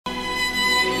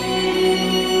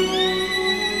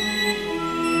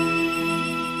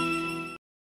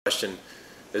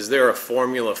Is there a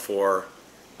formula for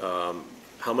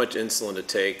how much insulin to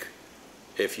take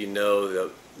if you know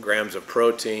the grams of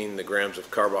protein, the grams of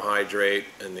carbohydrate,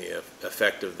 and the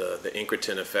effect of the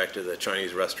incretin effect of the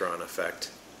Chinese restaurant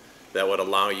effect, that would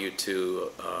allow you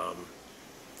to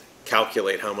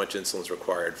calculate how much insulin is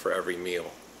required for every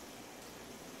meal?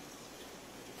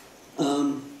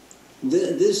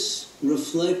 This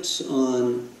reflects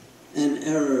on an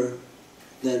error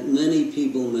that many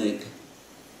people make.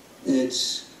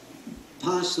 It's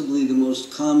possibly the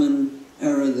most common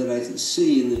error that I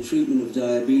see in the treatment of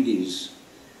diabetes.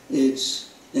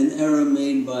 It's an error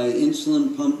made by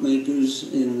insulin pump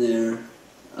makers in their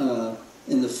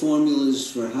in the formulas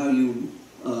for how you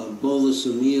bolus a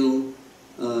meal.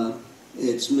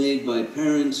 It's made by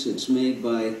parents. It's made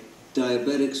by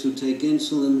diabetics who take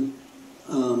insulin.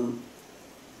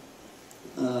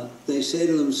 They say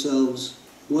to themselves,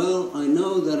 well, I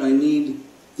know that I need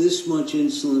this much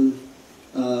insulin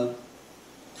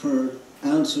per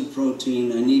ounce of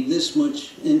protein. I need this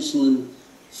much insulin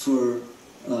for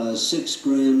 6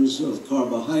 grams of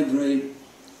carbohydrate,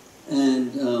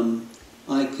 and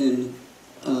I can,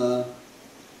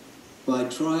 by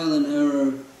trial and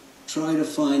error, try to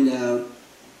find out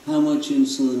how much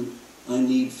insulin I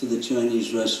need for the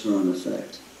Chinese restaurant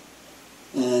effect.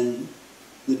 And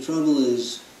the trouble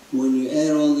is, when you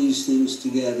add all these things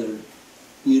together,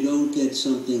 you don't get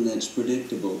something that's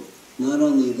predictable. Not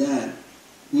only that,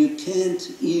 you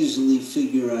can't easily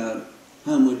figure out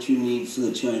how much you need for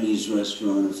the Chinese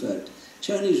restaurant effect.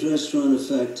 Chinese restaurant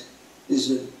effect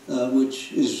is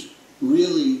which is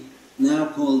really now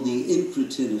called the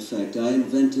incretin effect. I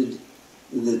invented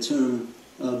the term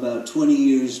about 20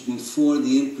 years before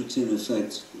the incretin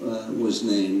effect was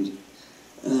named.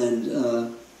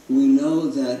 And we know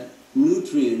that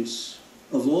nutrients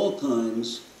of all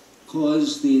kinds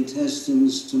cause the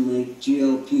intestines to make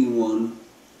GLP-1,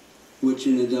 which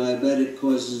in a diabetic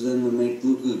causes them to make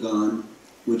glucagon,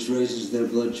 which raises their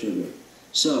blood sugar.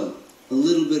 So, a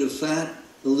little bit of fat,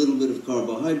 a little bit of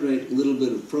carbohydrate, a little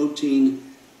bit of protein,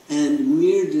 and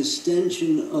mere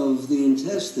distension of the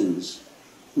intestines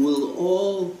will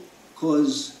all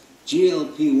cause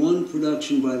GLP-1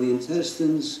 production by the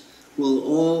intestines, will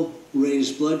all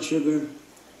raise blood sugar,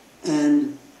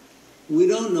 and we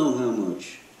don't know how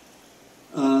much.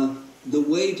 The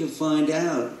way to find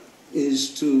out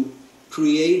is to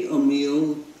create a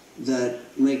meal that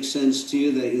makes sense to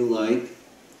you, that you like,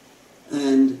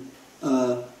 and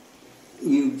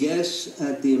you guess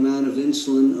at the amount of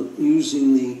insulin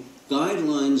using the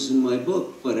guidelines in my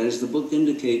book, but as the book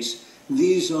indicates,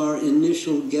 these are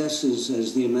initial guesses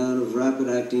as the amount of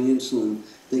rapid-acting insulin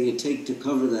that you take to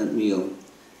cover that meal.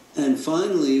 And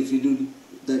finally, if you do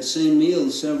that same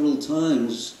meal several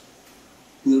times,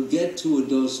 you'll get to a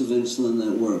dose of insulin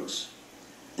that works.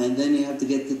 And then you have to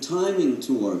get the timing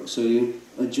to work. So you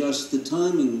adjust the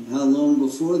timing, how long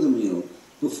before the meal,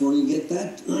 before you get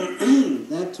that,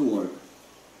 that to work.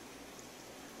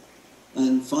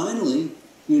 And finally,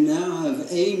 you now have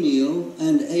a meal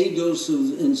and a dose of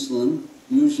insulin,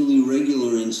 usually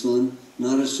regular insulin,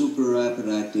 not a super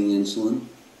rapid-acting insulin.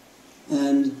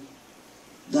 And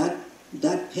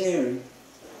that pair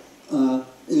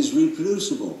is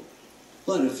reproducible.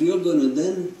 But if you're going to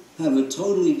then have a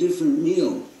totally different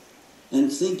meal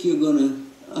and think you're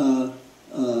going to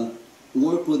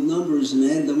work with numbers and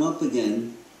add them up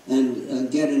again and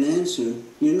get an answer,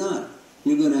 you're not.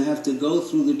 You're going to have to go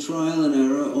through the trial and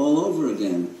error all over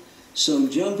again. So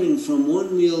jumping from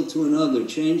one meal to another,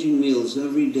 changing meals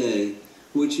every day,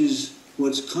 which is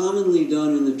what's commonly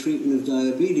done in the treatment of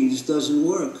diabetes, doesn't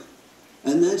work.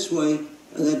 And that's one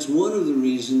of the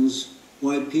reasons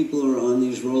why people are on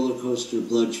these roller coaster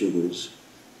blood sugars.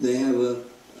 They have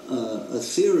a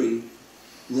theory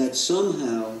that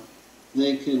somehow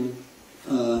they can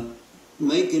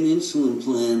make an insulin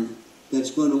plan that's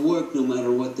going to work no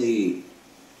matter what they eat.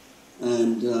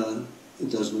 And it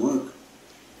doesn't work.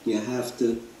 You have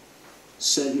to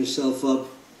set yourself up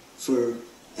for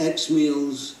X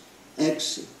meals,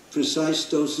 X precise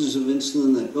doses of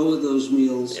insulin that go with those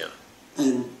meals,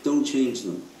 and don't change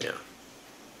them. Yeah.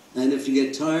 And if you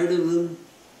get tired of them,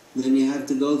 then you have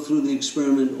to go through the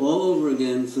experiment all over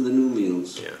again for the new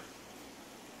meals. Yeah.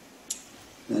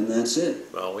 And that's it.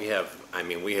 Well, we have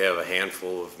a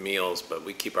handful of meals, but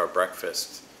we keep our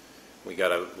breakfast. We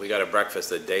got a breakfast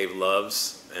that Dave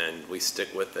loves, and we stick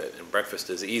with it. And breakfast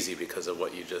is easy because of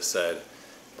what you just said.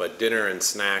 But dinner and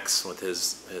snacks with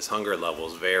his hunger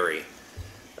levels vary.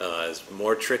 Is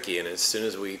more tricky, and as soon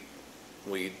as we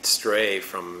stray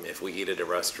from, if we eat at a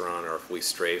restaurant or if we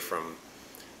stray from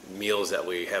meals that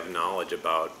we have knowledge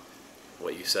about,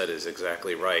 what you said is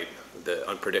exactly right. The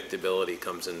unpredictability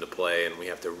comes into play, and we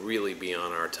have to really be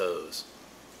on our toes.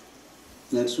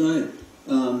 That's right.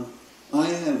 I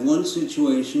have one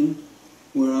situation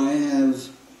where I have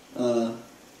an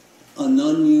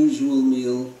unusual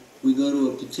meal. We go to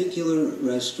a particular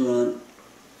restaurant.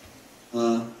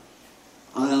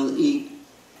 I'll eat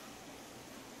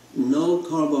no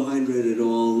carbohydrate at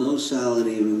all, no salad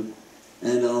even,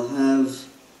 and I'll have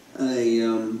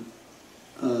a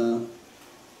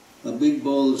big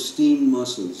bowl of steamed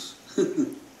mussels.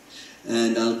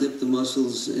 And I'll dip the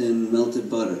mussels in melted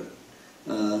butter.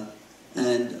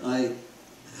 And I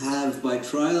have, by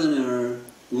trial and error,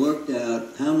 worked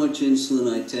out how much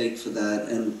insulin I take for that,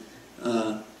 and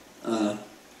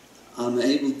I'm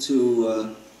able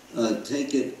to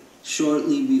take it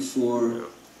shortly before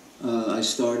I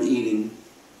start eating,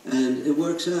 and it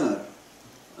works out.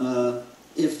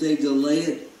 If they delay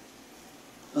it,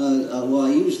 well,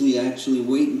 I usually actually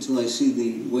wait until I see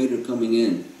the waiter coming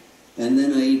in, and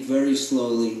then I eat very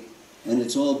slowly, and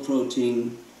it's all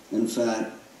protein and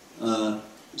fat,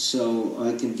 so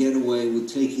I can get away with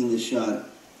taking the shot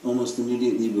almost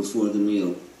immediately before the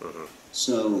meal.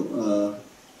 So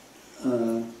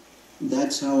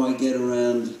that's how I get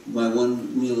around by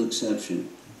one meal exception.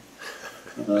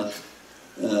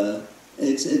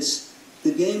 It's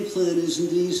the game plan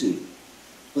isn't easy,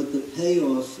 but the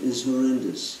payoff is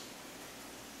horrendous.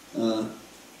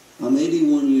 I'm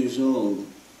 81 years old,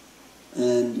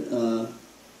 and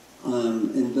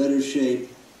I'm in better shape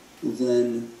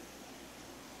than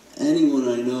anyone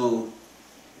I know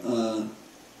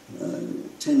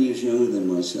 10 years younger than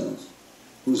myself,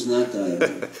 who's not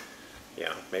diabetic.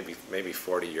 Yeah, maybe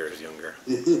 40 years younger.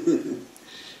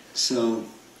 So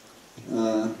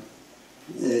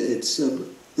it's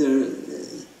there.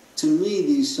 To me,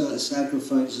 these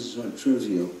sacrifices are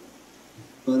trivial,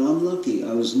 but I'm lucky.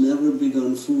 I was never big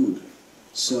on food,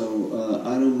 so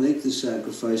I don't make the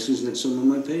sacrifices that some of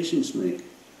my patients make.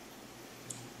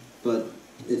 But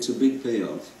it's a big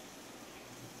payoff.